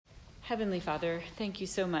Heavenly Father, thank you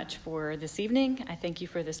so much for this evening. I thank you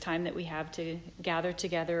for this time that we have to gather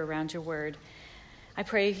together around your word. I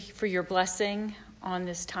pray for your blessing on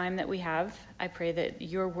this time that we have. I pray that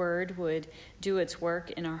your word would do its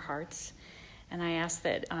work in our hearts. And I ask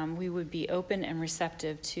that we would be open and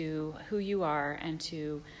receptive to who you are and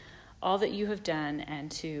to all that you have done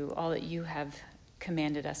and to all that you have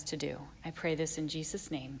commanded us to do. I pray this in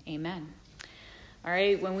Jesus' name. Amen. All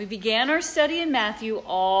right, when we began our study in Matthew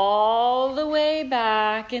all the way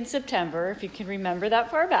back in September, if you can remember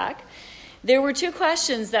that far back, there were two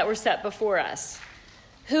questions that were set before us.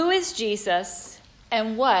 Who is Jesus,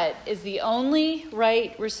 and what is the only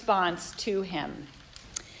right response to him?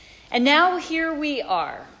 And now here we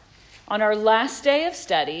are on our last day of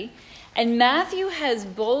study, and Matthew has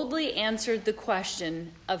boldly answered the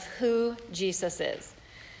question of who Jesus is.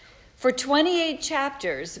 For 28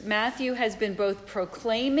 chapters, Matthew has been both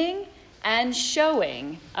proclaiming and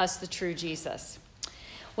showing us the true Jesus.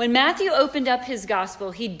 When Matthew opened up his gospel,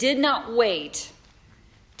 he did not wait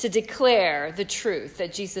to declare the truth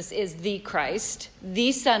that Jesus is the Christ,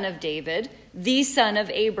 the Son of David, the Son of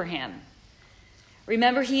Abraham.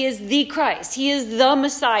 Remember, he is the Christ. He is the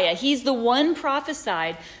Messiah. He's the one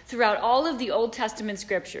prophesied throughout all of the Old Testament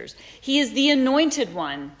scriptures. He is the anointed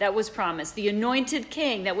one that was promised, the anointed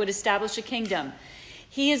king that would establish a kingdom.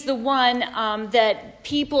 He is the one that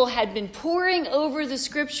people had been poring over the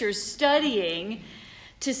scriptures, studying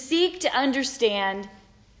to seek to understand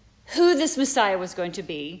who this Messiah was going to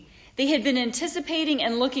be. They had been anticipating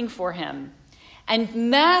and looking for him. And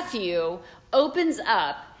Matthew opens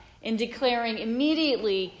up in declaring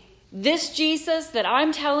immediately, this Jesus that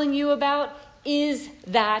I'm telling you about is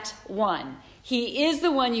that one. He is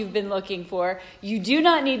the one you've been looking for. You do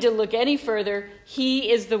not need to look any further.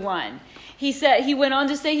 He is the one. He went on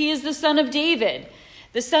to say he is the Son of David.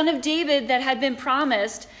 The Son of David that had been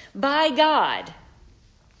promised by God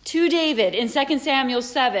to David in 2 Samuel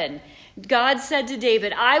 7. God said to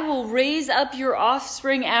David, I will raise up your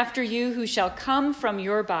offspring after you who shall come from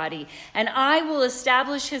your body, and I will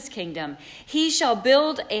establish his kingdom. He shall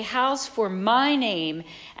build a house for my name,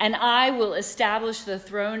 and I will establish the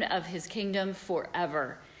throne of his kingdom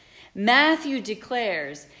forever. Matthew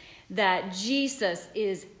declares that Jesus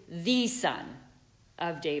is the Son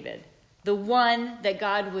of David, the one that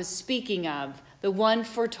God was speaking of, the one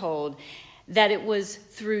foretold, that it was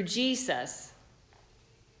through Jesus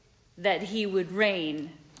that he would reign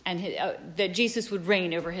and that Jesus would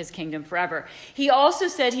reign over his kingdom forever. He also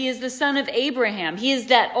said he is the son of Abraham. He is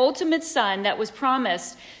that ultimate son that was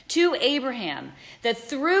promised to Abraham, that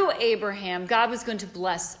through Abraham, God was going to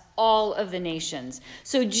bless all of the nations.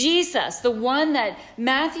 So Jesus, the one that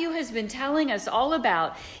Matthew has been telling us all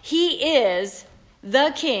about, he is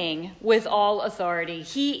the king with all authority.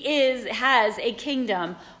 He has a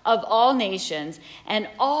kingdom of all nations, and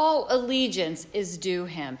all allegiance is due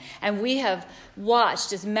him. And we have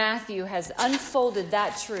watched as Matthew has unfolded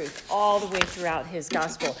that truth all the way throughout his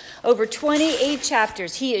gospel. Over 28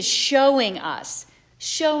 chapters, he is showing us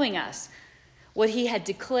what he had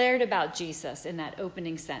declared about Jesus in that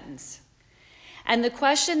opening sentence. And the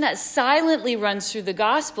question that silently runs through the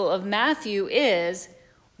gospel of Matthew is,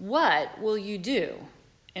 what will you do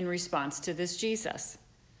in response to this Jesus?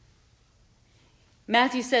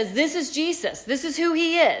 Matthew says, this is Jesus. This is who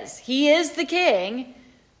he is. He is the king.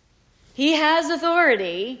 He has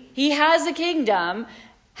authority. He has a kingdom.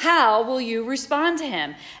 How will you respond to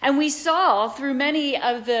him? And we saw through many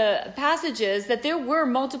of the passages that there were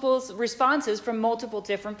multiple responses from multiple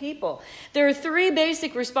different people. There are three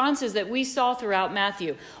basic responses that we saw throughout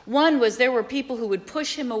Matthew. One was there were people who would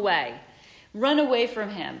push him away. Run away from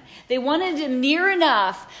him. They wanted him near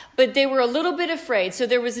enough, but they were a little bit afraid. So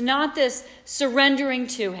there was not this surrendering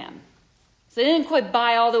to him. So they didn't quite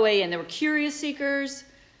buy all the way in. There were curious seekers,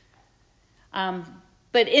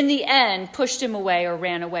 but in the end, pushed him away or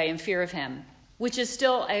ran away in fear of him, which is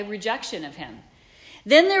still a rejection of him.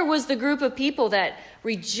 Then there was the group of people that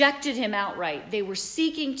rejected him outright. They were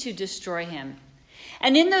seeking to destroy him.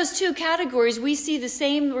 And in those two categories, we see the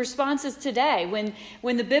same responses today.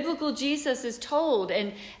 When the biblical Jesus is told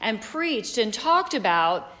and preached and talked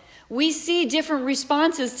about, we see different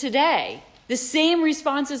responses today. The same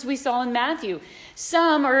responses we saw in Matthew.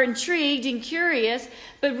 Some are intrigued and curious,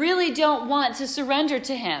 but really don't want to surrender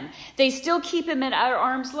to him. They still keep him at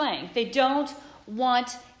arm's length. They don't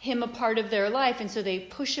want him a part of their life, and so they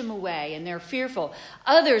push him away and they're fearful.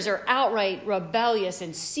 Others are outright rebellious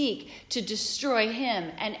and seek to destroy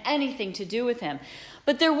him and anything to do with him.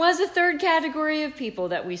 But there was a third category of people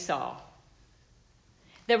that we saw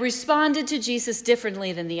that responded to Jesus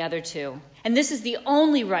differently than the other two. And this is the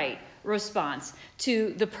only right response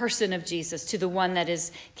to the person of Jesus, to the one that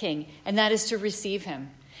is King, and that is to receive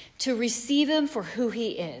him for who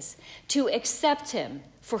he is, to accept him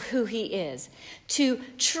for who he is, to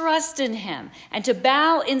trust in him, and to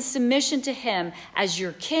bow in submission to him as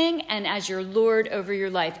your King and as your Lord over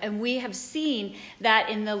your life. And we have seen that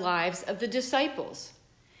in the lives of the disciples.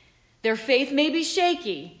 Their faith may be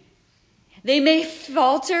shaky. They may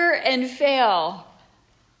falter and fail.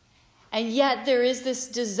 And yet there is this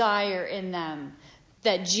desire in them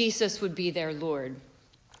that Jesus would be their Lord.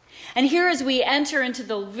 And here, as we enter into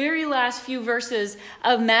the very last few verses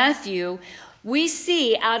of Matthew, we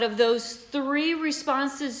see out of those three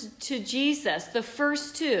responses to Jesus, the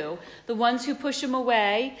first two, the ones who push him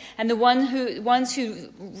away and the ones who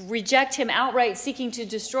reject him outright, seeking to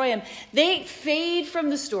destroy him, they fade from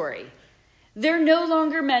the story. They're no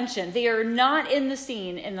longer mentioned. They are not in the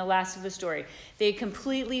scene in the last of the story. They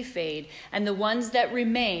completely fade. And the ones that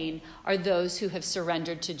remain are those who have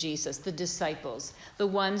surrendered to Jesus, the disciples, the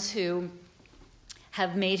ones who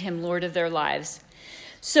have made him Lord of their lives.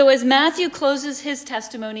 So as Matthew closes his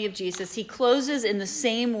testimony of Jesus, he closes in the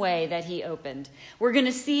same way that he opened. We're going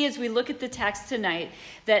to see as we look at the text tonight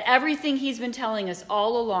that everything he's been telling us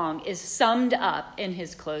all along is summed up in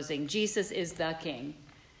his closing. Jesus is the King.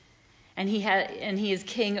 And he is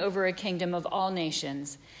king over a kingdom of all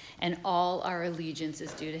nations, and all our allegiance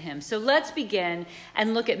is due to him. So let's begin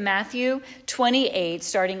and look at Matthew 28,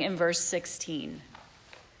 starting in verse 16.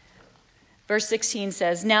 Verse 16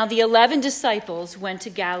 says, "Now the 11 disciples went to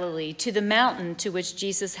Galilee, to the mountain to which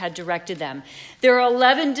Jesus had directed them." There are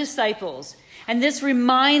 11 disciples, and this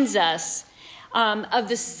reminds us of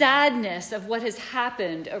the sadness of what has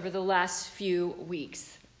happened over the last few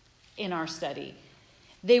weeks in our study.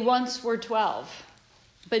 They once were 12,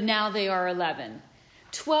 but now they are 11.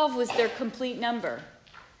 12 was their complete number.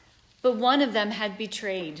 But one of them had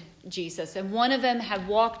betrayed Jesus, and one of them had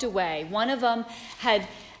walked away. One of them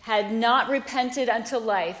had not repented unto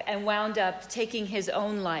life and wound up taking his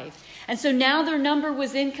own life. And so now their number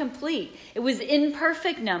was incomplete. It was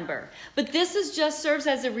imperfect number. But this just serves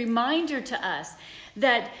as a reminder to us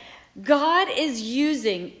that God is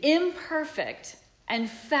using imperfect and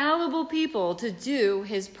fallible people to do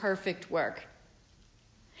his perfect work.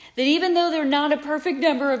 That even though they're not a perfect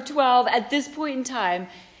number of 12 at this point in time,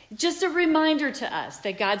 just a reminder to us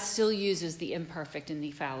that God still uses the imperfect and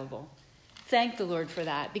the fallible. Thank the Lord for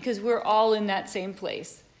that, because we're all in that same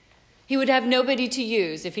place. He would have nobody to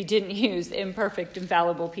use if he didn't use imperfect and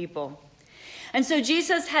fallible people. And so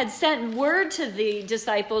Jesus had sent word to the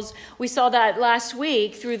disciples, we saw that last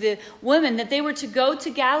week through the woman, that they were to go to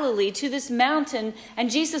Galilee, to this mountain, and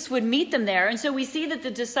Jesus would meet them there. And so we see that the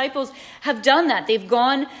disciples have done that. They've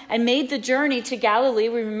gone and made the journey to Galilee.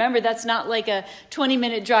 We remember that's not like a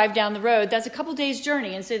 20-minute drive down the road. That's a couple days'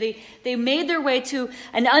 journey. And so they made their way to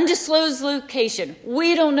an undisclosed location.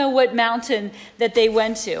 We don't know what mountain that they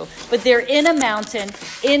went to, but they're in a mountain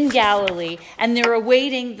in Galilee, and they're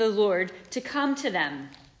awaiting the Lord to come to them.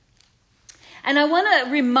 And I want to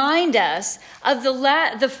remind us of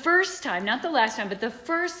the first time, not the last time, but the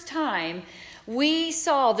first time we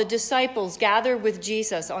saw the disciples gather with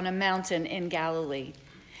Jesus on a mountain in Galilee.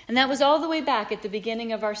 And that was all the way back at the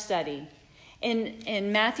beginning of our study.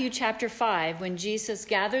 In Matthew chapter 5, when Jesus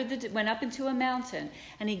went up into a mountain,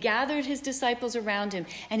 and he gathered his disciples around him,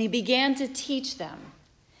 and he began to teach them.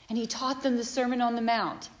 And he taught them the Sermon on the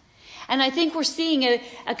Mount. And I think we're seeing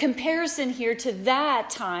a comparison here to that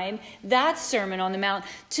time, that Sermon on the Mount,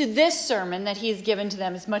 to this sermon that he's given to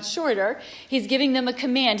them. Is much shorter. He's giving them a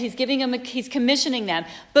command. He's commissioning them.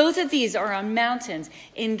 Both of these are on mountains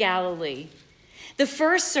in Galilee. The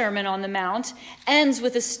first Sermon on the Mount ends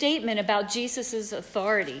with a statement about Jesus'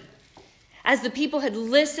 authority. As the people had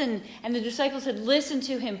listened and the disciples had listened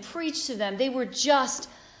to him preach to them, they were just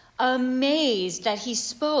amazed that he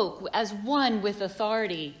spoke as one with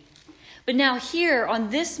authority. But now here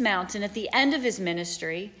on this mountain at the end of his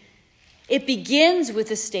ministry, it begins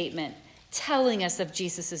with a statement telling us of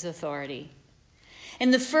Jesus' authority.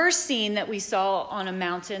 In the first scene that we saw on a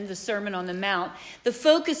mountain, the Sermon on the Mount, the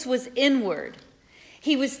focus was inward.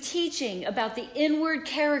 He was teaching about the inward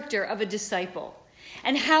character of a disciple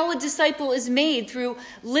and how a disciple is made through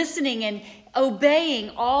listening and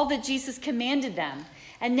obeying all that Jesus commanded them.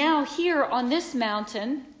 And now here on this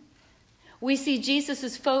mountain, we see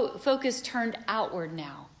Jesus' focus turned outward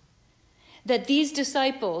now. That these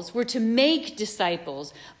disciples were to make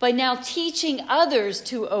disciples by now teaching others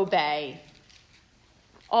to obey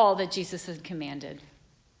all that Jesus had commanded.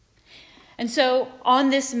 And so on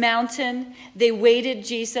this mountain, they waited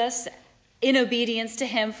Jesus in obedience to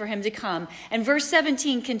him for him to come. And verse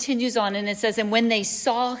 17 continues on, and it says, and when they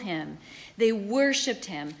saw him, they worshiped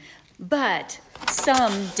him, but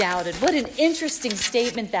some doubted. What an interesting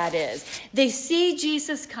statement that is. They see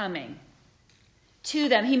Jesus coming to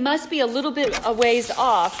them. He must be a little bit a ways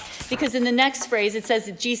off, because in the next phrase it says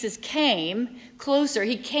that Jesus came closer.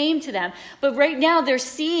 He came to them. But right now they're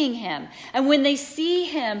seeing him. And when they see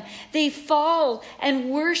him, they fall and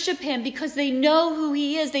worship him because they know who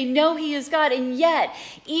he is. They know he is God. And yet,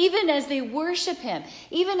 even as they worship him,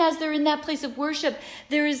 even as they're in that place of worship,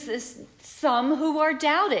 there is some who are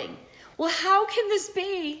doubting. Well, how can this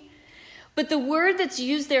be? But the word that's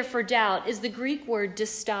used there for doubt is the Greek word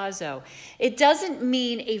distazo. It doesn't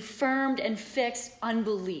mean a firm and fixed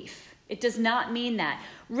unbelief. It does not mean that.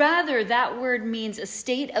 Rather, that word means a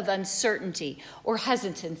state of uncertainty or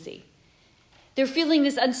hesitancy. They're feeling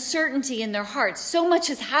this uncertainty in their hearts. So much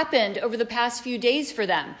has happened over the past few days for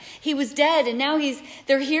them. He was dead, and now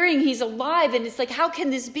they're hearing he's alive, and it's like, how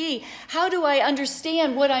can this be? How do I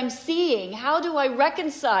understand what I'm seeing? How do I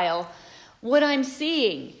reconcile what I'm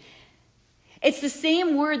seeing? It's the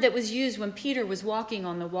same word that was used when Peter was walking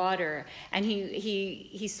on the water and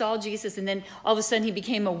he saw Jesus, and then all of a sudden he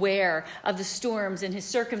became aware of the storms and his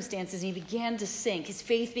circumstances, and he began to sink. His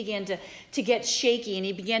faith began to get shaky, and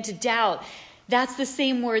he began to doubt. That's the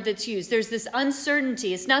same word that's used. There's this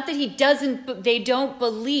uncertainty. It's not that they don't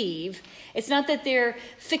believe. It's not that they're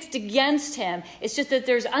fixed against him. It's just that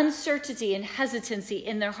there's uncertainty and hesitancy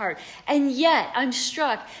in their heart. And yet, I'm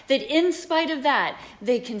struck that in spite of that,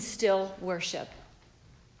 they can still worship.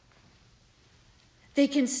 They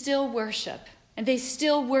can still worship. And they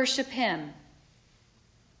still worship him.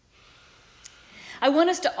 I want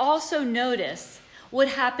us to also notice what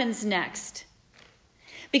happens next.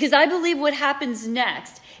 Because I believe what happens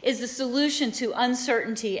next is the solution to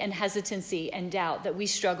uncertainty and hesitancy and doubt that we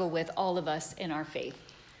struggle with, all of us, in our faith.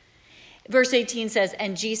 Verse 18 says,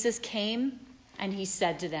 and Jesus came and he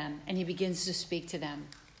said to them, and he begins to speak to them.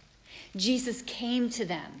 Jesus came to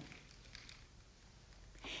them.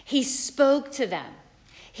 He spoke to them.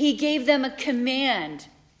 He gave them a command.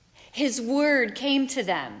 His word came to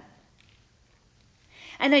them.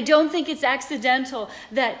 And I don't think it's accidental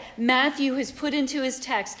that Matthew has put into his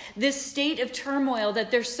text this state of turmoil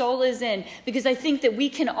that their soul is in, because I think that we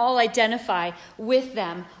can all identify with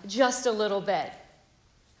them just a little bit.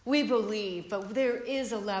 We believe, but there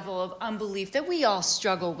is a level of unbelief that we all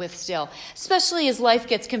struggle with still, especially as life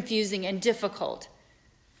gets confusing and difficult.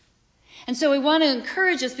 And so we want to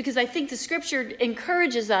encourage us, because I think the scripture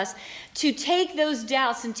encourages us to take those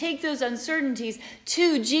doubts and take those uncertainties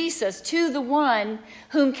to Jesus, to the one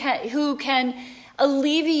who can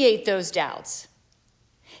alleviate those doubts.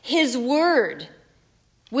 His word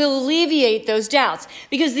will alleviate those doubts,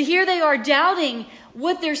 because here they are doubting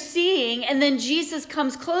what they're seeing, and then Jesus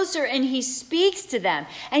comes closer and he speaks to them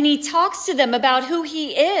and he talks to them about who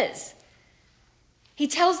he is. He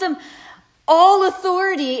tells them, all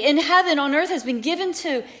authority in heaven, on earth has been given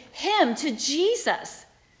to him, to Jesus.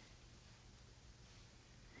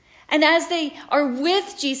 And as they are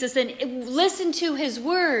with Jesus and listen to his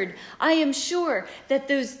word, I am sure that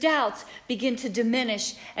those doubts begin to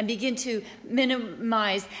diminish and begin to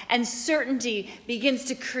minimize, and certainty begins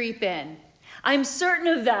to creep in. I'm certain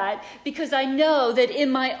of that because I know that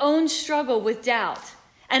in my own struggle with doubt,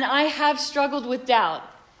 and I have struggled with doubt,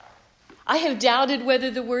 I have doubted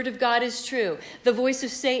whether the word of God is true. The voice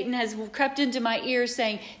of Satan has crept into my ears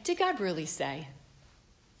saying, did God really say?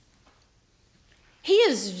 He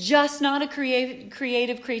is just not a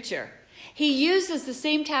creative creature. He uses the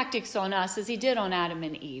same tactics on us as he did on Adam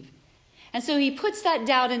and Eve. And so he puts that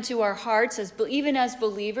doubt into our hearts, even as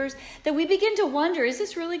believers, that we begin to wonder, is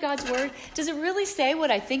this really God's word? Does it really say what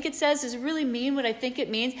I think it says? Does it really mean what I think it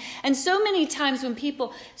means? And so many times when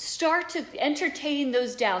people start to entertain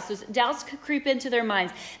those doubts could creep into their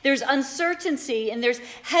minds. There's uncertainty and there's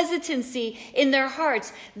hesitancy in their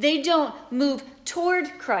hearts. They don't move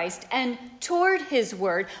toward Christ and toward his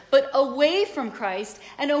word, but away from Christ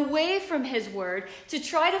and away from his word to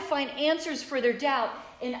try to find answers for their doubt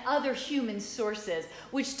in other human sources,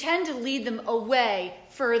 which tend to lead them away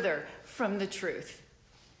further from the truth.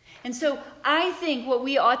 And so I think what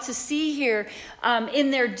we ought to see here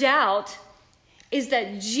in their doubt is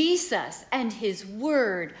that Jesus and his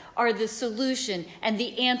word are the solution and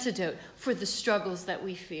the antidote for the struggles that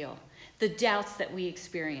we feel, the doubts that we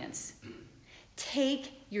experience.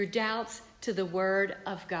 Take your doubts to the word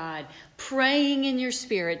of God, praying in your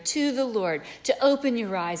spirit to the Lord to open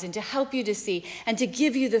your eyes and to help you to see and to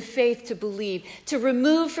give you the faith to believe, to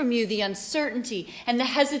remove from you the uncertainty and the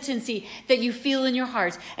hesitancy that you feel in your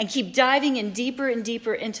heart, and keep diving in deeper and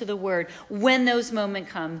deeper into the word when those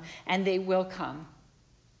moments come, and they will come,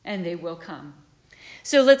 and they will come.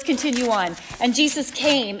 So let's continue on. And Jesus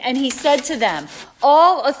came and he said to them,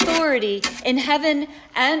 all authority in heaven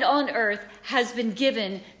and on earth has been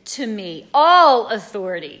given to me. All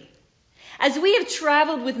authority. As we have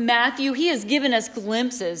traveled with Matthew, he has given us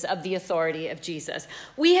glimpses of the authority of Jesus.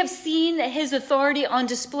 We have seen his authority on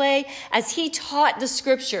display as he taught the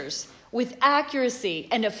scriptures with accuracy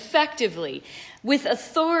and effectively, with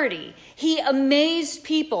authority. He amazed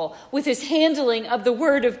people with his handling of the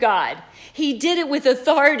word of God. He did it with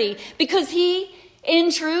authority because he,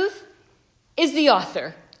 in truth, is the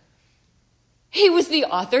author. He was the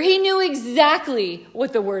author. He knew exactly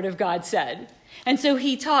what the word of God said. And so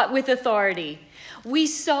he taught with authority. We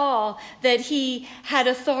saw that he had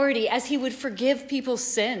authority as he would forgive people's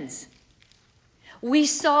sins. We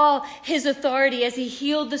saw his authority as he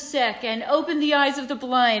healed the sick and opened the eyes of the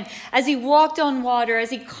blind, as he walked on water,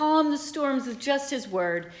 as he calmed the storms with just his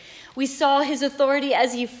word. We saw his authority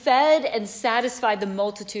as he fed and satisfied the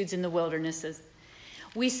multitudes in the wildernesses.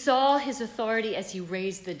 We saw his authority as he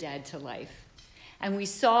raised the dead to life. And we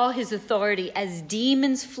saw his authority as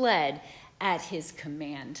demons fled at his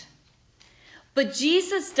command. But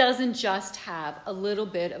Jesus doesn't just have a little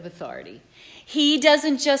bit of authority. He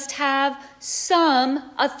doesn't just have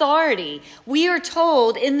some authority. We are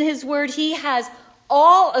told in his word he has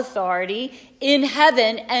all authority in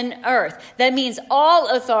heaven and earth. That means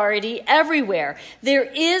all authority everywhere. There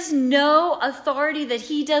is no authority that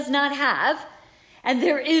he does not have, and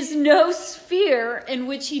there is no sphere in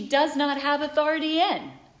which he does not have authority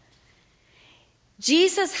in.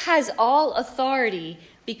 Jesus has all authority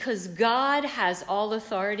because God has all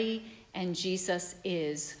authority and Jesus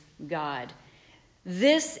is God.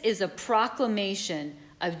 This is a proclamation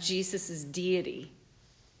of Jesus' deity.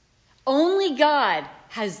 Only God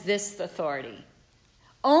has this authority.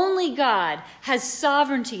 Only God has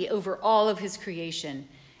sovereignty over all of his creation,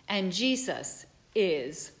 and Jesus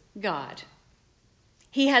is God.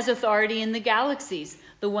 He has authority in the galaxies,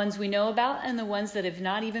 the ones we know about and the ones that have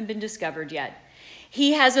not even been discovered yet.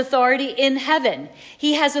 He has authority in heaven.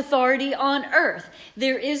 He has authority on earth.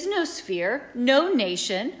 There is no sphere, no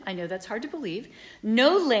nation, I know that's hard to believe,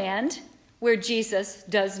 no land where Jesus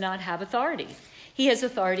does not have authority. He has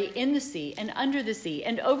authority in the sea and under the sea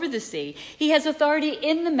and over the sea. He has authority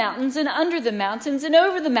in the mountains and under the mountains and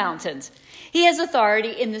over the mountains. He has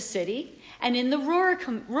authority in the city and in the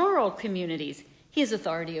rural communities. He has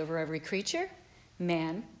authority over every creature,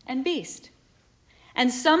 man and beast.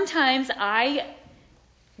 And sometimes I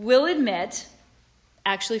will admit,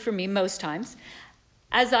 actually for me most times,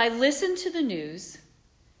 as I listen to the news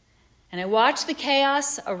and I watch the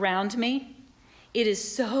chaos around me, it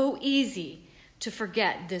is so easy to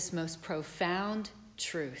forget this most profound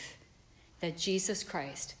truth, that Jesus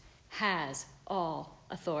Christ has all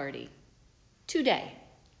authority. Today.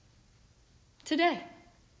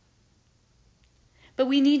 But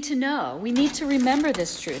we need to know, we need to remember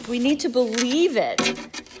this truth. We need to believe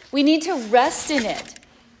it. We need to rest in it.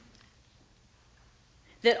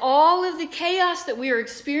 That all of the chaos that we are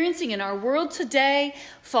experiencing in our world today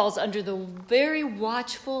falls under the very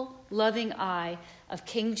watchful, loving eye of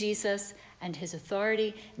King Jesus and his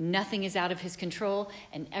authority. Nothing is out of his control,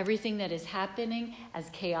 and everything that is happening, as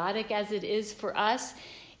chaotic as it is for us,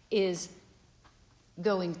 is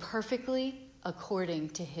going perfectly according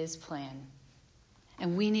to his plan.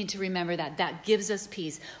 And we need to remember that. That gives us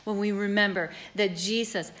peace when we remember that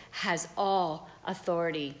Jesus has all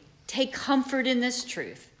authority. Take comfort in this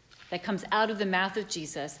truth that comes out of the mouth of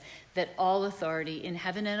Jesus, that all authority in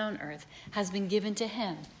heaven and on earth has been given to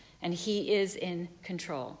him, and he is in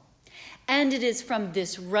control. And it is from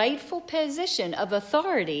this rightful position of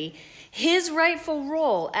authority, his rightful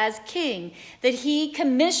role as king, that he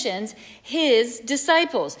commissions his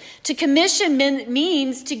disciples. To commission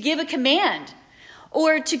means to give a command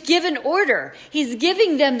or to give an order. He's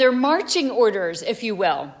giving them their marching orders, if you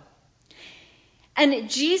will. And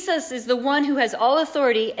Jesus is the one who has all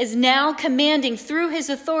authority, is now commanding through his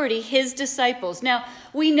authority his disciples. Now,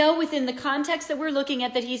 we know within the context that we're looking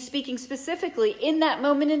at that he's speaking specifically in that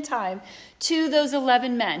moment in time to those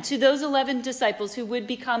 11 men, to those 11 disciples who would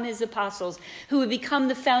become his apostles, who would become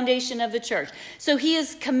the foundation of the church. So he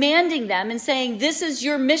is commanding them and saying, this is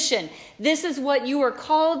your mission. This is what you are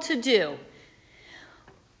called to do.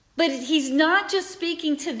 But he's not just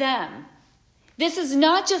speaking to them. This is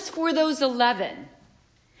not just for those 11,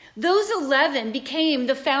 Those 11 became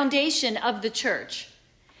the foundation of the church.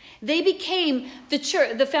 They became the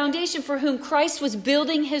church, the foundation for whom Christ was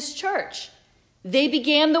building his church. They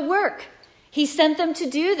began the work. He sent them to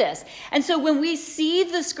do this. And so when we see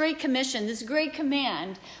this great commission, this great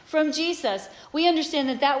command from Jesus, we understand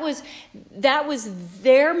that that was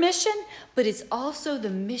their mission, but it's also the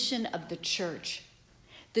mission of the church.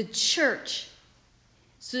 The church.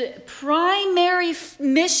 So the primary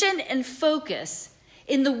mission and focus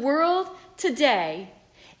in the world today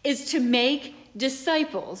is to make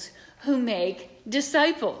disciples who make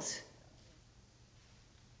disciples.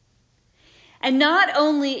 And not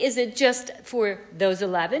only is it just for those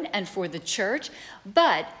 11 and for the church,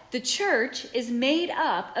 but the church is made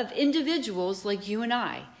up of individuals like you and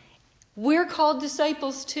I. We're called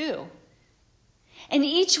disciples too. And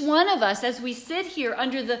each one of us, as we sit here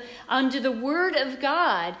under the word of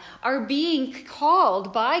God, are being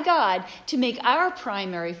called by God to make our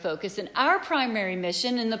primary focus and our primary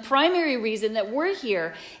mission. And the primary reason that we're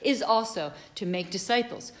here is also to make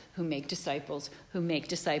disciples who make disciples who make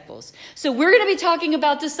disciples. So we're going to be talking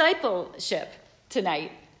about discipleship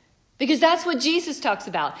tonight, because that's what Jesus talks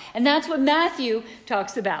about. And that's what Matthew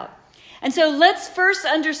talks about. And so let's first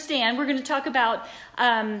understand, we're going to talk about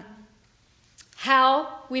how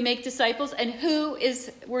we make disciples and who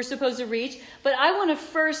we're supposed to reach. But I want to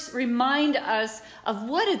first remind us of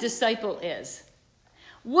what a disciple is.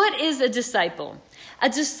 What is a disciple? A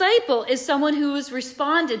disciple is someone who has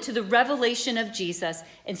responded to the revelation of Jesus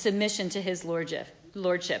in submission to his lordship.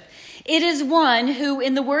 It is one who,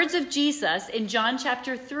 in the words of Jesus in John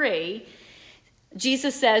chapter 3,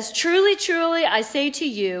 Jesus says, "Truly, truly, I say to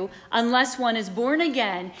you, unless one is born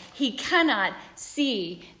again, he cannot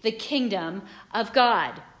see the kingdom of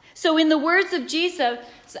God." So in the words of Jesus,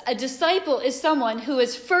 a disciple is someone who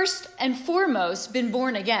has first and foremost been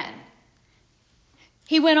born again.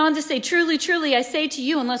 He went on to say, "Truly, truly, I say to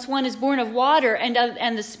you, unless one is born of water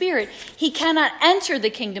and the Spirit, he cannot enter the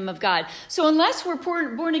kingdom of God." So unless we're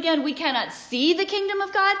born again, we cannot see the kingdom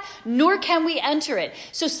of God, nor can we enter it.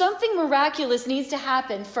 So something miraculous needs to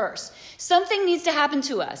happen first. Something needs to happen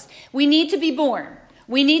to us. We need to be born.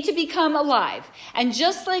 We need to become alive. And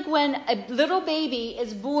just like when a little baby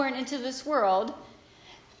is born into this world,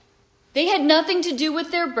 they had nothing to do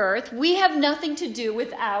with their birth. We have nothing to do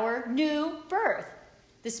with our new birth.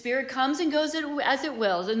 The Spirit comes and goes as it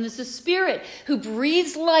wills. And it's the Spirit who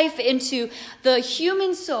breathes life into the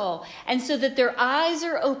human soul. And so that their eyes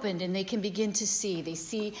are opened and they can begin to see. They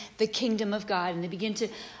see the kingdom of God. And they begin to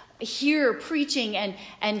hear preaching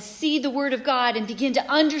and see the word of God and begin to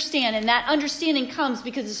understand. And that understanding comes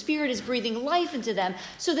because the Spirit is breathing life into them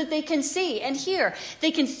so that they can see and hear.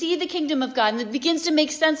 They can see the kingdom of God, and it begins to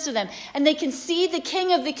make sense to them. And they can see the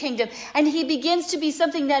King of the kingdom, and he begins to be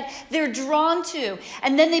something that they're drawn to.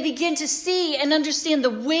 And then they begin to see and understand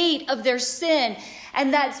the weight of their sin.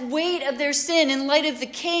 And that weight of their sin in light of the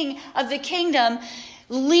King of the kingdom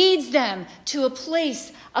leads them to a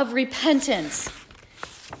place of repentance.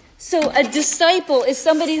 So a disciple is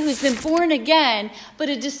somebody who's been born again, but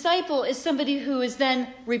a disciple is somebody who is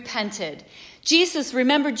then repented.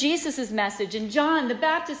 Remember Jesus' message, and John the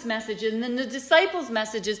Baptist's message, and then the disciples'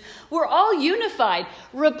 messages were all unified.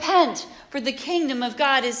 Repent, for the kingdom of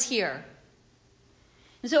God is here.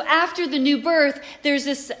 And so after the new birth, there's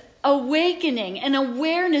this awakening and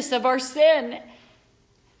awareness of our sin.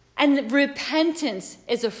 And repentance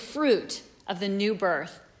is a fruit of the new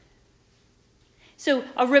birth. So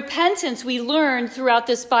a repentance, we learn throughout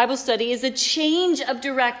this Bible study, is a change of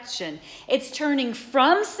direction. It's turning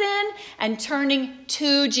from sin and turning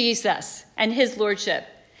to Jesus and his lordship.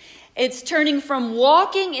 It's turning from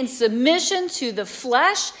walking in submission to the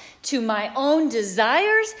flesh, to my own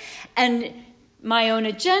desires and my own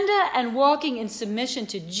agenda, and walking in submission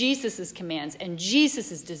to Jesus' commands and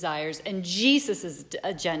Jesus' desires and Jesus'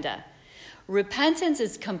 agenda. Repentance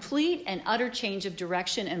is complete and utter change of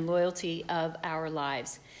direction and loyalty of our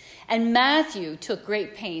lives. And Matthew took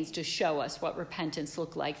great pains to show us what repentance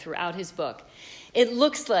looked like throughout his book. It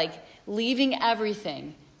looks like leaving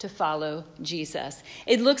everything to follow Jesus.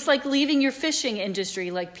 It looks like leaving your fishing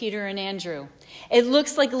industry like Peter and Andrew. It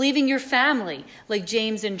looks like leaving your family like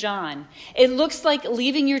James and John. It looks like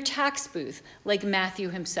leaving your tax booth like Matthew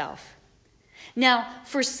himself. Now,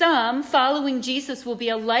 for some, following Jesus will be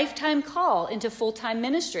a lifetime call into full-time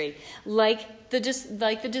ministry, like the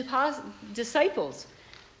disciples,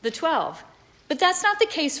 the 12. But that's not the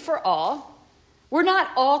case for all. We're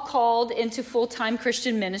not all called into full-time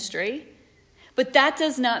Christian ministry, but that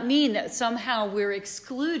does not mean that somehow we're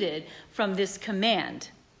excluded from this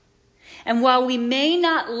command. And while we may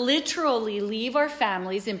not literally leave our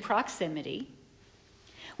families in proximity,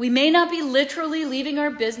 We may not be literally leaving our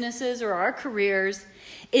businesses or our careers.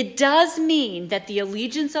 It does mean that the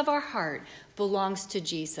allegiance of our heart belongs to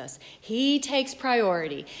Jesus. He takes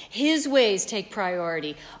priority. His ways take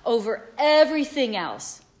priority over everything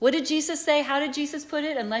else. What did Jesus say? How did Jesus put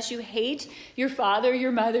it? Unless you hate your father,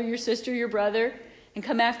 your mother, your sister, your brother, and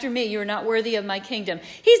come after me, you are not worthy of my kingdom.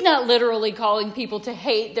 He's not literally calling people to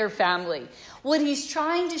hate their family. What he's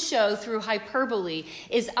trying to show through hyperbole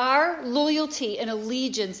is our loyalty and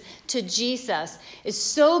allegiance to Jesus is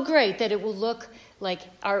so great that it will look like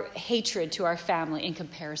our hatred to our family in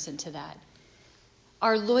comparison to that.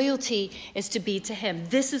 Our loyalty is to be to him.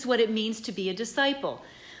 This is what it means to be a disciple.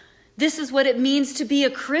 This is what it means to be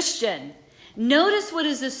a Christian. Notice what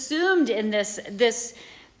is assumed in this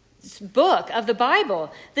book of the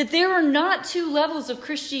Bible, that there are not two levels of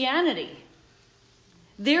Christianity.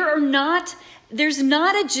 There's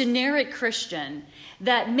not a generic Christian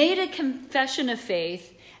that made a confession of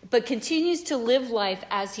faith but continues to live life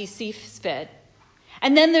as he sees fit.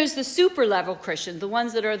 And then there's the super level Christian, the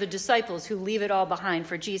ones that are the disciples who leave it all behind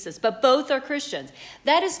for Jesus. But both are Christians.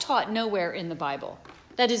 That is taught nowhere in the Bible.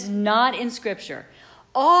 That is not in Scripture.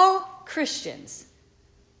 All Christians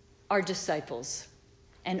are disciples.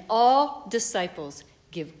 And all disciples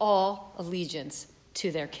give all allegiance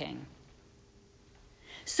to their King.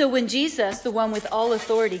 So when Jesus, the one with all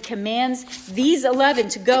authority, commands these 11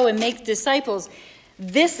 to go and make disciples,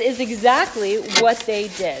 this is exactly what they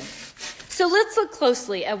did. So let's look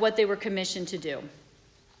closely at what they were commissioned to do.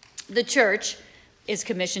 The church is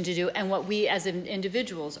commissioned to do, and what we as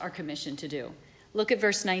individuals are commissioned to do. Look at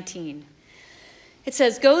verse 19. It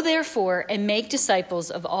says, "Go therefore and make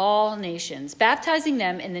disciples of all nations, baptizing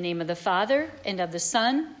them in the name of the Father and of the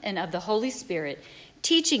Son and of the Holy Spirit,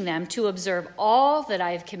 teaching them to observe all that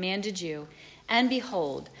I have commanded you. And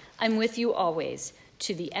behold, I'm with you always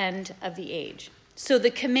to the end of the age." So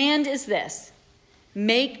the command is this: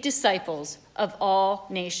 make disciples of all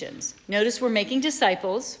nations. Notice we're making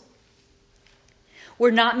disciples.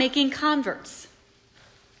 We're not making converts.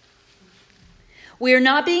 We are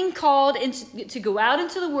not being called to go out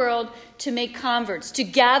into the world to make converts, to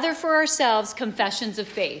gather for ourselves confessions of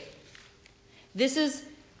faith. This is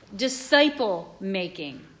disciple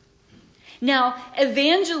making. Now,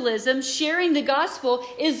 evangelism, sharing the gospel,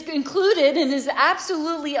 is included and is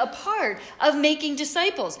absolutely a part of making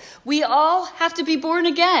disciples. We all have to be born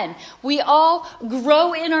again. We all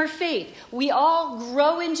grow in our faith. We all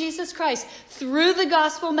grow in Jesus Christ through the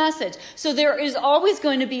gospel message. So there is always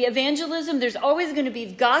going to be evangelism. There's always going to be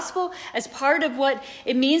gospel as part of what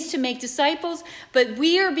it means to make disciples. But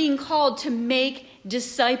we are being called to make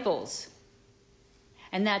disciples.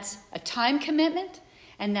 And that's a time commitment,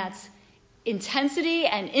 and that's intensity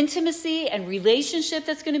and intimacy and relationship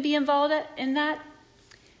that's going to be involved in that.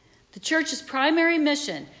 The church's primary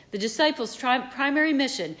mission, the disciples' primary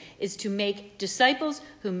mission, is to make disciples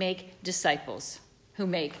who make disciples who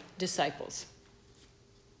make disciples.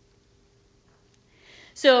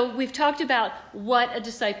 So we've talked about what a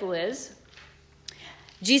disciple is.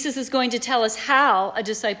 Jesus is going to tell us how a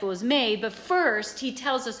disciple is made, but first he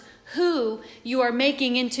tells us who you are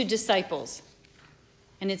making into disciples.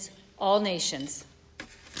 And it's all nations.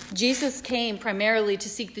 Jesus came primarily to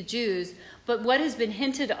seek the Jews, but what has been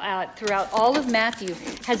hinted at throughout all of Matthew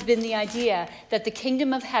has been the idea that the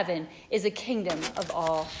kingdom of heaven is a kingdom of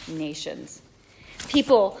all nations. We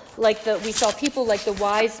saw people like the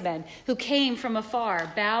wise men who came from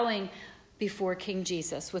afar, bowing before King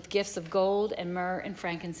Jesus with gifts of gold and myrrh and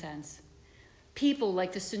frankincense. People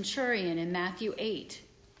like the centurion in Matthew 8,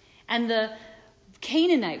 and the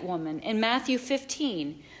Canaanite woman in Matthew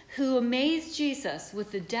 15, who amazed Jesus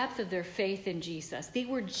with the depth of their faith in Jesus. They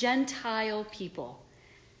were Gentile people,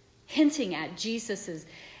 hinting at Jesus'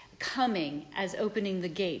 coming as opening the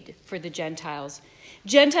gate for the Gentiles.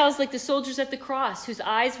 Gentiles like the soldiers at the cross, whose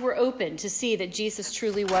eyes were open to see that Jesus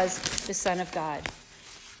truly was the Son of God.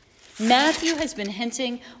 Matthew has been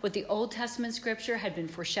hinting what the Old Testament scripture had been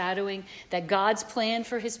foreshadowing, that God's plan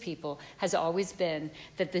for his people has always been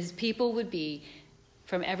that his people would be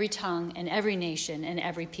from every tongue and every nation and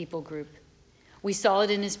every people group. We saw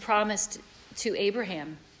it in his promise to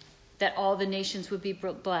Abraham that all the nations would be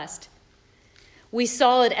blessed. We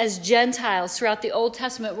saw it as Gentiles throughout the Old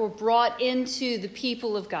Testament were brought into the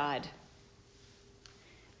people of God.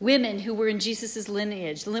 Women who were in Jesus'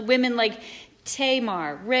 lineage, women like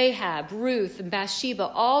Tamar, Rahab, Ruth, and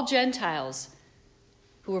Bathsheba, all Gentiles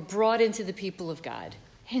who were brought into the people of God,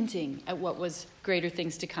 hinting at what was greater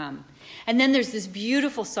things to come. And then there's this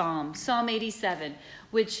beautiful psalm, Psalm 87,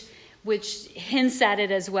 which hints at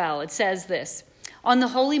it as well. It says this: "On the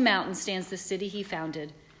holy mountain stands the city he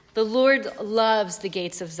founded, The Lord loves the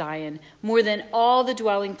gates of Zion more than all the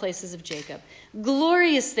dwelling places of Jacob.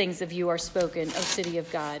 Glorious things of you are spoken, O city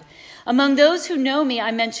of God. Among those who know me,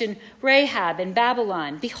 I mention Rahab and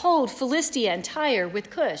Babylon. Behold, Philistia and Tyre with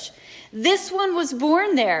Cush. This one was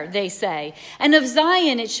born there, they say. And of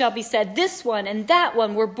Zion it shall be said, this one and that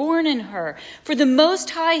one were born in her. For the Most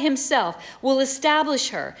High himself will establish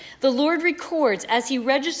her. The Lord records as he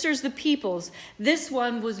registers the peoples, this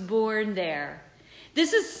one was born there.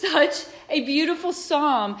 This is such a beautiful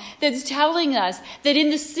psalm that's telling us that in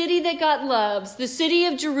the city that God loves, the city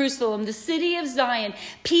of Jerusalem, the city of Zion,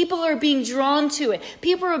 people are being drawn to it.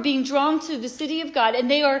 People are being drawn to the city of God, and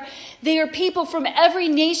they are people from every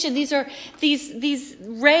nation. These are these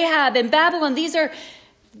Rahab and Babylon. These are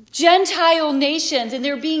Gentile nations, and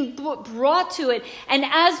they're being brought to it. And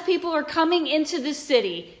as people are coming into the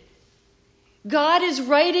city, God is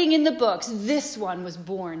writing in the books, this one was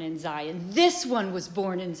born in Zion. This one was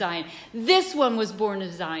born in Zion. This one was born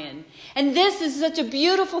in Zion. And this is such a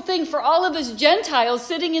beautiful thing for all of us Gentiles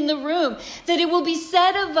sitting in the room, that it will be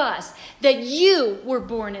said of us that you were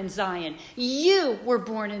born in Zion. You were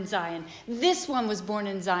born in Zion. This one was born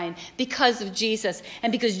in Zion because of Jesus,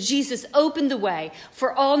 and because Jesus opened the way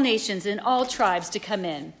for all nations and all tribes to come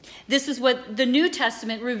in. This is what the New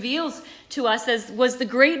Testament reveals to us as was the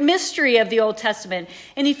great mystery of the Old Testament.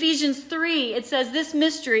 In Ephesians 3, it says this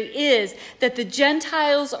mystery is that the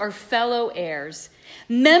Gentiles are fellow heirs,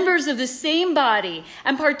 members of the same body,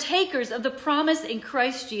 and partakers of the promise in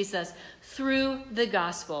Christ Jesus through the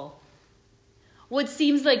gospel. What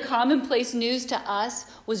seems like commonplace news to us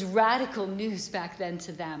was radical news back then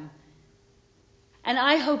to them. And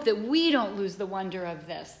I hope that we don't lose the wonder of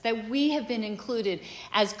this, that we have been included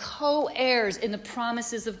as co-heirs in the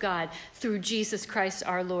promises of God through Jesus Christ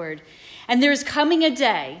our Lord. And there's coming a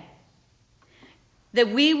day that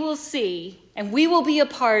we will see and we will be a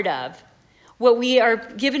part of what we are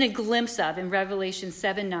given a glimpse of in Revelation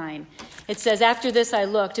 7:9. It says, after this I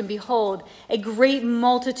looked, and behold, a great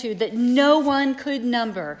multitude that no one could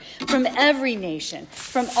number, from every nation,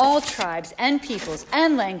 from all tribes and peoples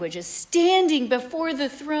and languages, standing before the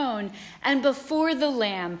throne and before the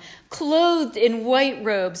Lamb, clothed in white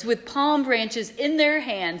robes, with palm branches in their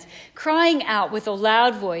hands, crying out with a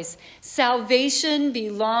loud voice, salvation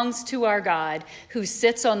belongs to our God, who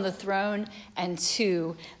sits on the throne, and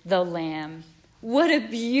to the Lamb. What a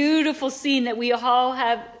beautiful scene that we all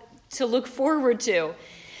have to look forward to.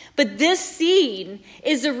 But this scene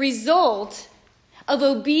is a result of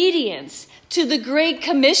obedience to the Great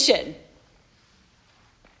Commission.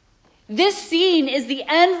 This scene is the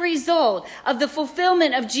end result of the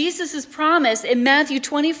fulfillment of Jesus' promise in Matthew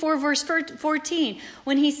 24, verse 14,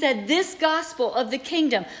 when he said, this gospel of the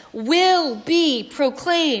kingdom will be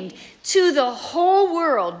proclaimed to the whole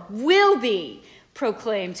world, will be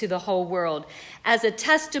proclaimed to the whole world as a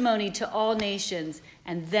testimony to all nations,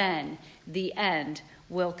 and then the end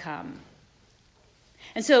will come.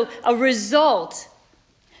 And so a result,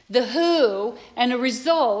 the who, and a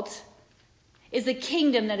result is a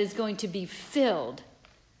kingdom that is going to be filled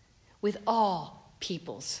with all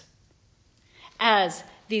peoples, as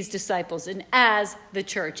these disciples and as the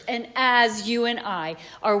church and as you and I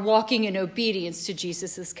are walking in obedience to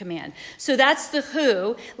Jesus' command. So that's the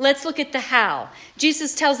who. Let's look at the how.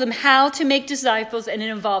 Jesus tells them how to make disciples, and it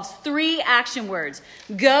involves 3 action words: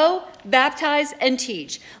 go, baptize, and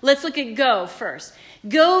teach. Let's look at go first.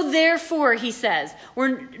 Go therefore, he says.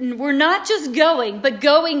 We're not just going, but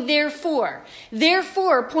going therefore.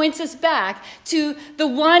 Therefore points us back to the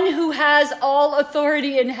one who has all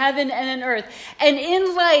authority in heaven and in earth. And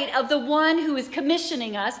in light of the one who is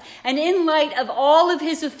commissioning us, and in light of all of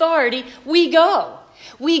his authority, we go.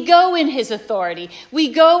 We go in his authority.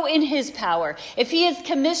 We go in his power. If he is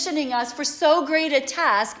commissioning us for so great a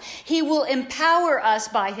task, he will empower us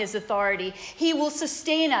by his authority. He will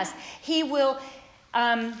sustain us. He will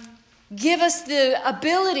give us the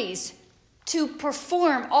abilities to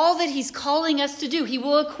perform all that he's calling us to do. He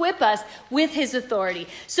will equip us with his authority.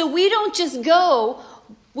 So we don't just go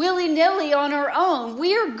willy-nilly on our own.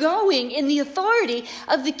 We are going in the authority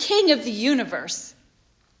of the King of the universe.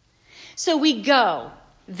 So we go,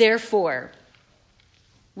 therefore.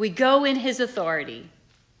 We go in his authority.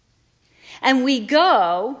 And we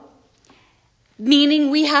go, meaning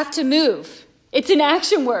we have to move. It's an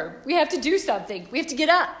action word. We have to do something. We have to get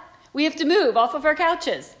up. We have to move off of our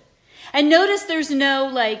couches. And notice there's no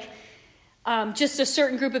just a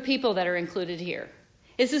certain group of people that are included here.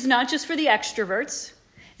 This is not just for the extroverts.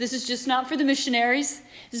 This is just not for the missionaries.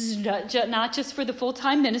 This is not just for the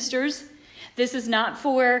full-time ministers. This is not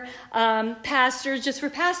for pastors, just for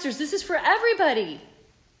pastors. This is for everybody.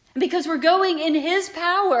 And because we're going in his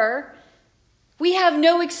power, we have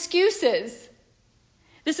no excuses.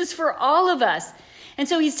 This is for all of us. And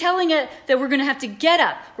so he's telling it that we're going to have to get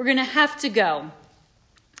up. We're going to have to go.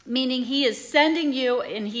 Meaning he is sending you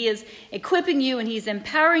and he is equipping you and he's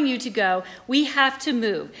empowering you to go. We have to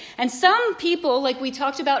move. And some people, like we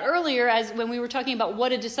talked about earlier as when we were talking about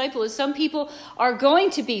what a disciple is, some people are going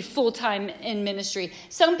to be full-time in ministry.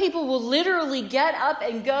 Some people will literally get up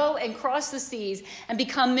and go and cross the seas and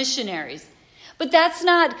become missionaries. But that's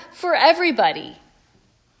not for everybody.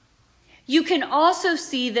 You can also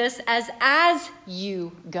see this as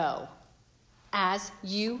you go. As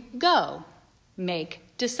you go, make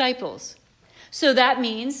disciples. So that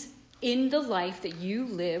means in the life that you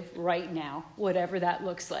live right now, whatever that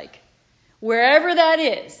looks like, wherever that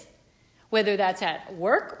is, whether that's at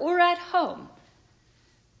work or at home,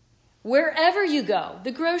 wherever you go,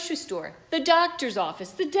 the grocery store, the doctor's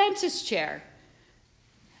office, the dentist's chair,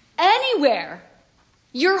 anywhere,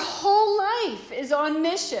 your whole life is on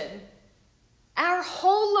mission. Our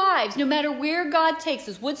whole lives, no matter where God takes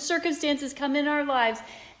us, what circumstances come in our lives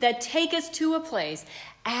that take us to a place,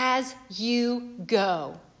 as you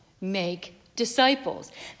go, make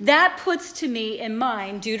disciples. That puts to me in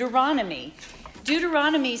mind Deuteronomy.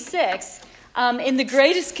 Deuteronomy 6, in the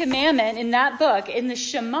greatest commandment in that book, in the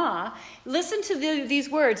Shema, listen to these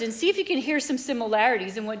words and see if you can hear some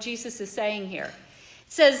similarities in what Jesus is saying here.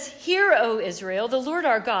 It says, "Hear, O Israel, the Lord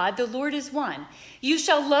our God, the Lord is one. You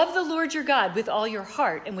shall love the Lord your God with all your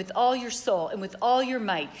heart and with all your soul and with all your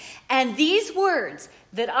might. And these words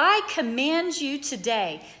that I command you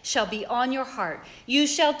today shall be on your heart. You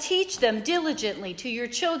shall teach them diligently to your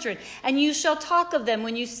children, and you shall talk of them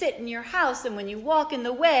when you sit in your house and when you walk in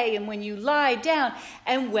the way and when you lie down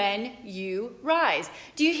and when you rise."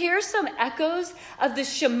 Do you hear some echoes of the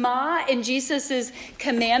Shema in Jesus'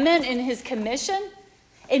 commandment, in his commission,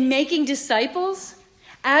 in making disciples?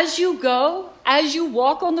 As you go, as you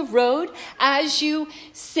walk on the road, as you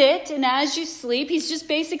sit and as you sleep, he's just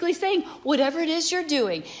basically saying, whatever it is you're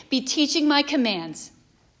doing, be teaching my commands.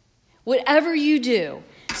 Whatever you do.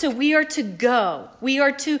 So we are to go. We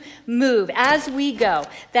are to move as we go.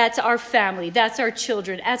 That's our family. That's our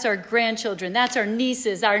children. That's our grandchildren. That's our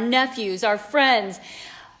nieces, our nephews, our friends.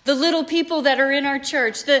 The little people that are in our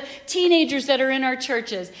church, the teenagers that are in our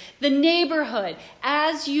churches, the neighborhood,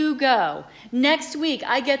 as you go. Next week,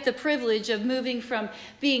 I get the privilege of moving from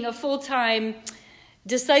being a full-time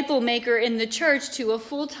disciple maker in the church to a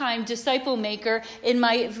full-time disciple maker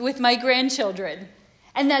with my grandchildren.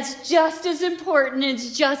 And that's just as important,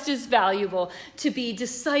 it's just as valuable to be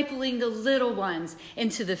discipling the little ones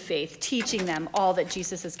into the faith, teaching them all that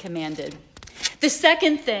Jesus has commanded. The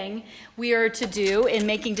second thing we are to do in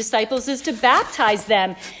making disciples is to baptize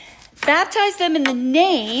them. Baptize them in the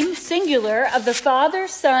name, singular, of the Father,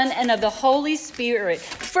 Son, and of the Holy Spirit.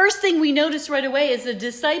 First thing we notice right away is the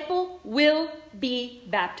disciple will be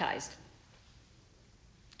baptized.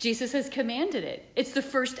 Jesus has commanded it. It's the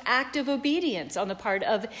first act of obedience on the part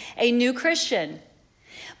of a new Christian.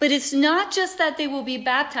 But it's not just that they will be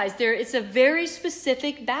baptized. It's a very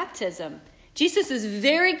specific baptism. Jesus is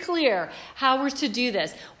very clear how we're to do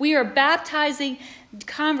this. We are baptizing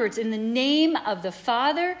converts in the name of the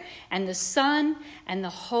Father and the Son and the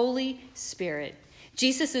Holy Spirit.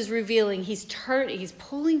 Jesus is revealing, he's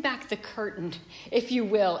pulling back the curtain, if you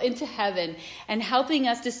will, into heaven and helping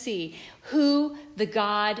us to see who the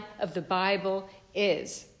God of the Bible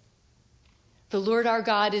is. The Lord our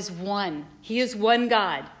God is one. He is one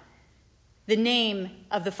God. The name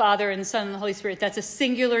of the Father and the Son and the Holy Spirit, that's a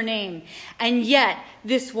singular name. And yet,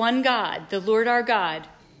 this one God, the Lord our God,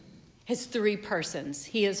 has three persons.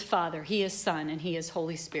 He is Father, he is Son, and he is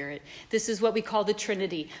Holy Spirit. This is what we call the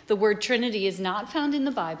Trinity. The word Trinity is not found in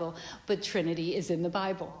the Bible, but Trinity is in the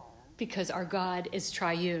Bible because our God is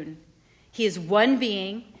triune. He is one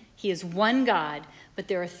being, he is one God, but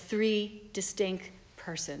there are three distinct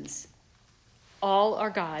persons. All are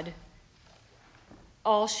God.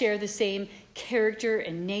 All share the same character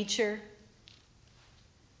and nature,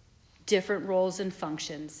 different roles and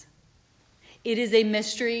functions. It is a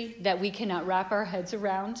mystery that we cannot wrap our heads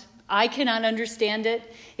around. I cannot understand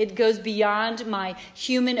it. It goes beyond my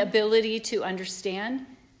human ability to understand.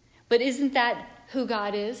 But isn't that who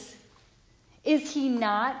God is? Is he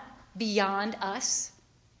not beyond us?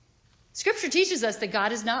 Scripture teaches us that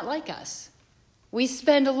God is not like us. We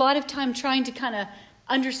spend a lot of time trying to kind of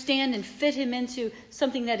understand and fit him into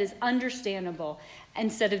something that is understandable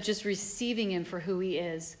instead of just receiving him for who he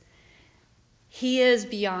is. He is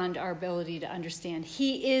beyond our ability to understand.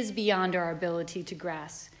 He is beyond our ability to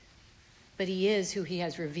grasp. But he is who he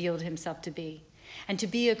has revealed himself to be. And to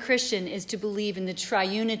be a Christian is to believe in the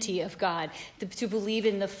triunity of God, to believe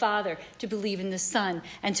in the Father, to believe in the Son,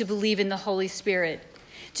 and to believe in the Holy Spirit.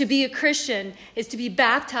 To be a Christian is to be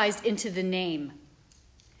baptized into the name,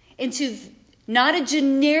 into not a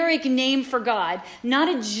generic name for God, not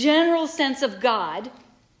a general sense of God,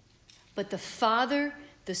 but the Father,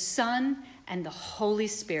 the Son, and the Holy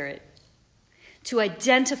Spirit. To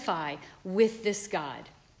identify with this God.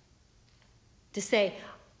 To say,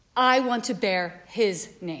 I want to bear his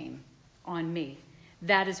name on me.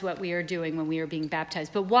 That is what we are doing when we are being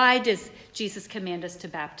baptized. But why does Jesus command us to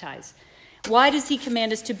baptize? Why does he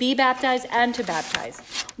command us to be baptized and to baptize?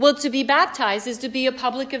 Well, to be baptized is to be a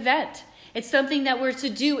public event. It's something that we're to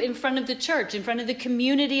do in front of the church, in front of the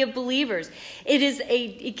community of believers.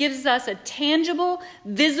 It gives us a tangible,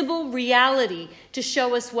 visible reality to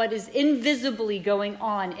show us what is invisibly going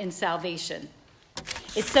on in salvation.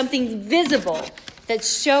 It's something visible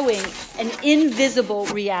that's showing an invisible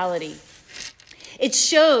reality. It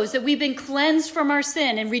shows that we've been cleansed from our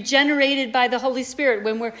sin and regenerated by the Holy Spirit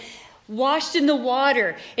when we're washed in the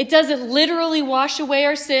water. It doesn't literally wash away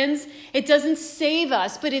our sins. It doesn't save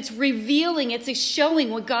us, but it's revealing, it's showing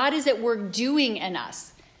what God is at work doing in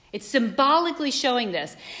us. It's symbolically showing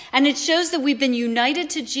this. And it shows that we've been united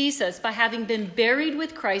to Jesus by having been buried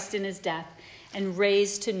with Christ in his death and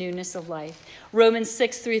raised to newness of life. Romans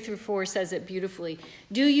 6:3-4 says it beautifully.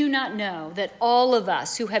 Do you not know that all of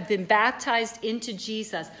us who have been baptized into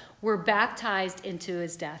Jesus were baptized into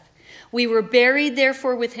his death? We were buried,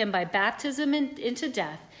 therefore, with him by baptism into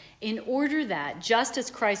death, in order that, just as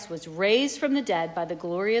Christ was raised from the dead by the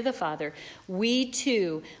glory of the Father, we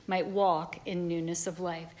too might walk in newness of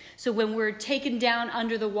life. So when we're taken down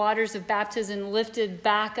under the waters of baptism, lifted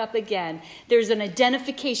back up again, there's an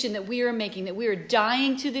identification that we are making, that we are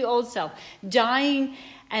dying to the old self, dying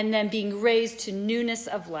and then being raised to newness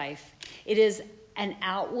of life. It is an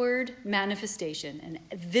outward manifestation,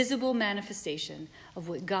 a visible manifestation of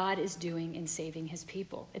what God is doing in saving his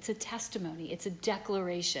people. It's a testimony. It's a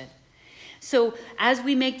declaration. So as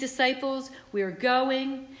we make disciples, we are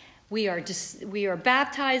going, we are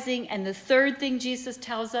baptizing, and the third thing Jesus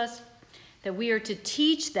tells us, that we are to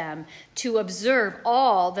teach them to observe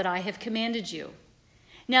all that I have commanded you.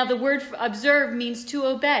 Now, the word observe means to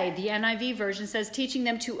obey. The NIV version says teaching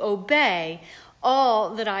them to obey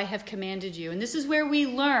all that I have commanded you. And this is where we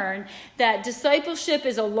learn that discipleship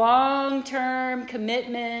is a long-term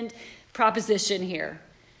commitment proposition here.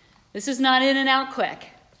 This is not in and out quick.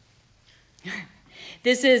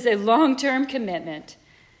 This is a long-term commitment.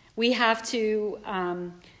 We have to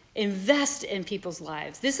invest in people's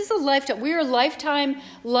lives. This is a lifetime. We are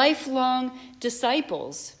lifelong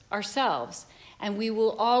disciples ourselves, and we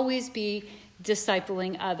will always be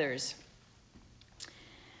discipling others.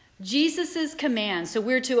 Jesus' commands. So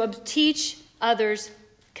we're to teach others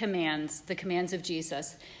commands, the commands of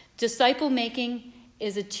Jesus. Disciple making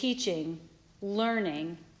is a teaching,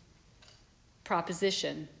 learning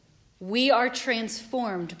proposition. We are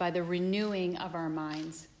transformed by the renewing of our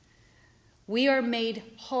minds. We are made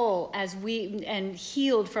whole and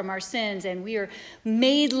healed from our sins, and we are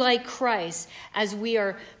made like Christ as we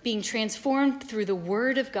are being transformed through the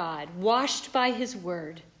Word of God, washed by his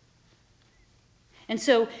Word. And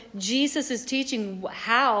so Jesus is teaching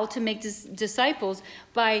how to make disciples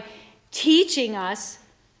by teaching us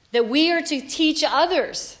that we are to teach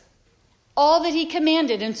others all that he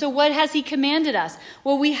commanded. And so what has he commanded us?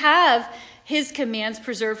 Well, we have his commands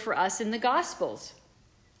preserved for us in the Gospels.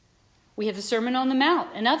 We have the Sermon on the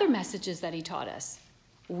Mount and other messages that he taught us.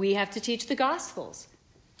 We have to teach the Gospels.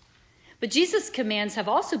 But Jesus' commands have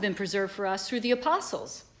also been preserved for us through the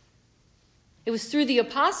apostles. It was through the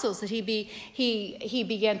apostles that he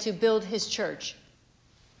began to build his church.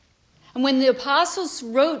 And when the apostles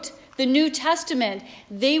wrote the New Testament,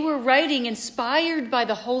 they were writing inspired by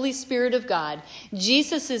the Holy Spirit of God.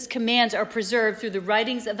 Jesus' commands are preserved through the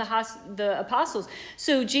writings of the apostles.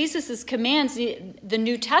 So Jesus' commands, the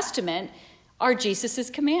New Testament, are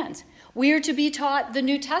Jesus' commands. We are to be taught the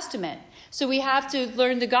New Testament. So we have to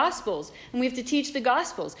learn the Gospels, and we have to teach the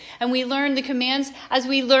Gospels. And we learn the commands as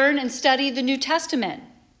we learn and study the New Testament.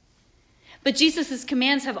 But Jesus'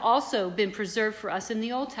 commands have also been preserved for us in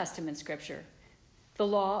the Old Testament scripture, the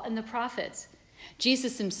law and the prophets.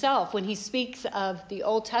 Jesus himself, when he speaks of the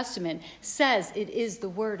Old Testament, says it is the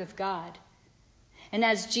Word of God. And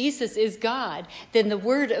as Jesus is God, then the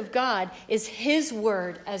Word of God is his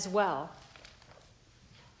word as well.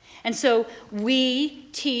 And so we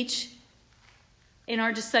teach in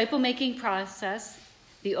our disciple-making process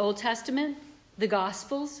the Old Testament, the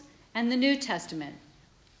Gospels, and the New Testament,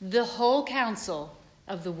 the whole counsel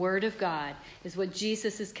of the Word of God is what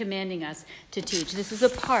Jesus is commanding us to teach. This is a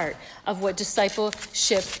part of what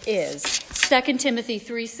discipleship is. 2 Timothy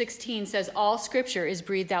 3:16 says, all Scripture is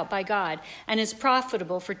breathed out by God and is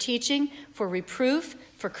profitable for teaching, for reproof,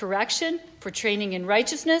 for correction, for training in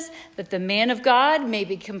righteousness, that the man of God may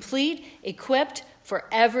be complete, equipped for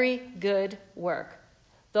every good work.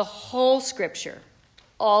 The whole Scripture,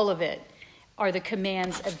 all of it, are the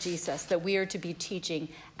commands of Jesus that we are to be teaching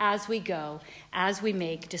as we go, as we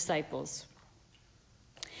make disciples.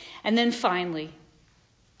 And then finally,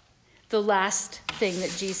 the last thing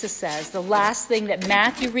that Jesus says, the last thing that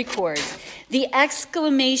Matthew records, the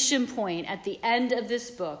exclamation point at the end of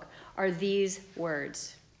this book are these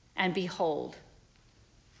words, and behold.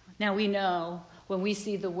 Now we know when we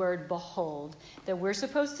see the word behold that we're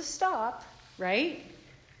supposed to stop, right?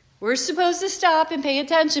 We're supposed to stop and pay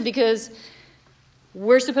attention because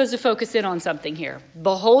we're supposed to focus in on something here.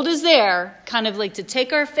 Behold is there, kind of like to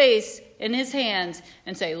take our face in his hands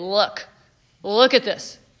and say, look at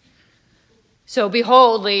this. So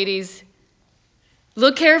behold, ladies,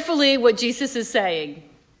 look carefully what Jesus is saying.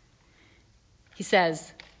 He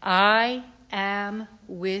says, I am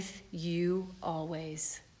with you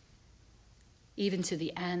always, even to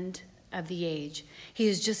the end of the age. He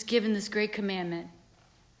has just given this great commandment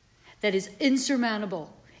that is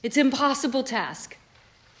insurmountable. It's an impossible task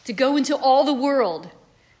to go into all the world,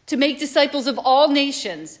 to make disciples of all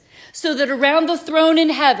nations, so that around the throne in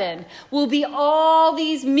heaven will be all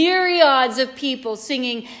these myriads of people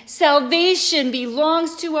singing, salvation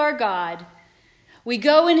belongs to our God. We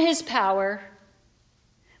go in his power,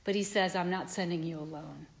 but he says, I'm not sending you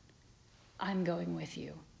alone. I'm going with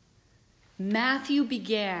you. Matthew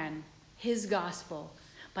began his gospel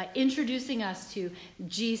by introducing us to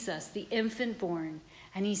Jesus, the infant born.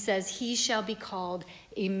 And he says, he shall be called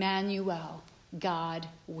Emmanuel, God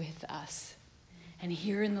with us. And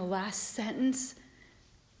here in the last sentence,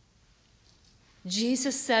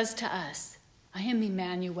 Jesus says to us, I am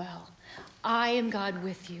Emmanuel. I am God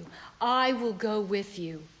with you. I will go with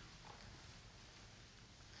you.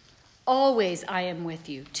 Always I am with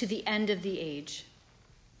you to the end of the age.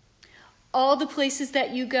 All the places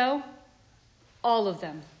that you go, all of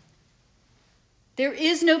them. There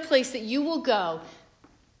is no place that you will go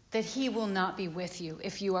that he will not be with you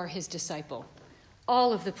if you are his disciple.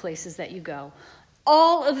 All of the places that you go,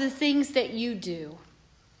 all of the things that you do,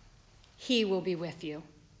 he will be with you.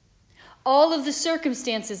 All of the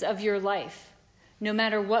circumstances of your life, no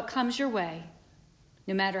matter what comes your way,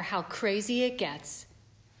 no matter how crazy it gets,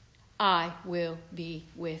 I will be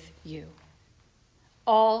with you.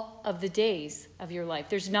 All of the days of your life.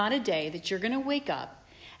 There's not a day that you're going to wake up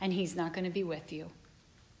and he's not going to be with you.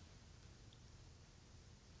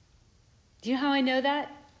 Do you know how I know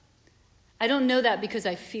that? I don't know that because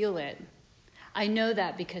I feel it. I know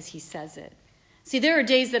that because he says it. See, there are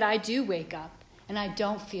days that I do wake up and I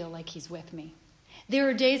don't feel like he's with me. There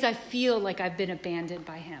are days I feel like I've been abandoned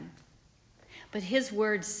by him. But his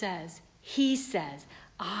word says, he says,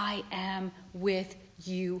 I am with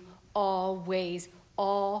you always,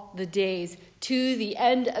 all the days, to the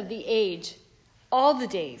end of the age. All the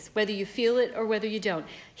days, whether you feel it or whether you don't.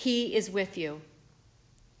 He is with you.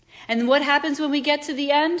 And what happens when we get to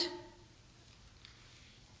the end?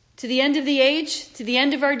 To the end of the age, to the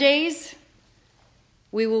end of our days,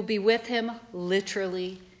 we will be with him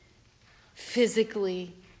literally,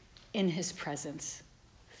 physically, in his presence,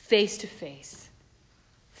 face to face,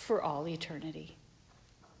 for all eternity.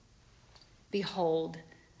 Behold,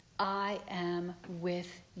 I am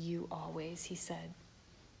with you always, he said,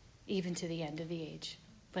 even to the end of the age.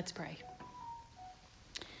 Let's pray.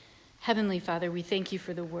 Heavenly Father, we thank you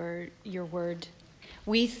for your word.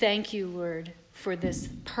 We thank you, Lord, for this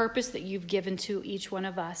purpose that you've given to each one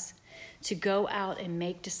of us to go out and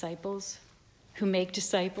make disciples, who make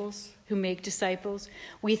disciples, who make disciples.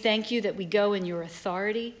 We thank you that we go in your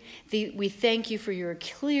authority. We thank you for your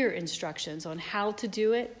clear instructions on how to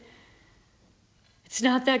do it. It's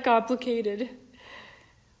not that complicated,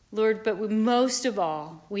 Lord, but most of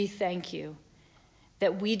all, we thank you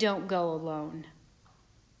that we don't go alone,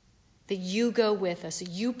 that you go with us, that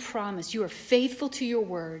you promise, you are faithful to your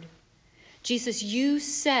word. Jesus, you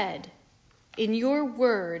said in your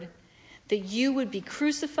word that you would be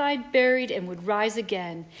crucified, buried, and would rise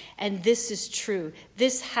again. And this is true.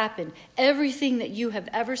 This happened. Everything that you have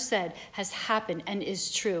ever said has happened and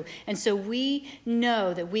is true. And so we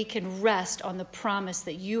know that we can rest on the promise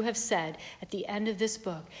that you have said at the end of this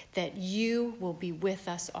book, that you will be with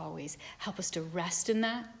us always. Help us to rest in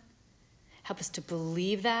that. Help us to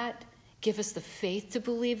believe that. Give us the faith to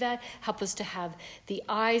believe that. Help us to have the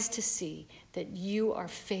eyes to see that you are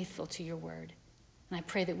faithful to your word. And I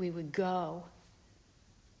pray that we would go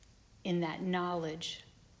in that knowledge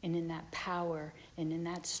and in that power and in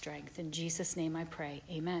that strength. In Jesus' name I pray.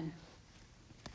 Amen.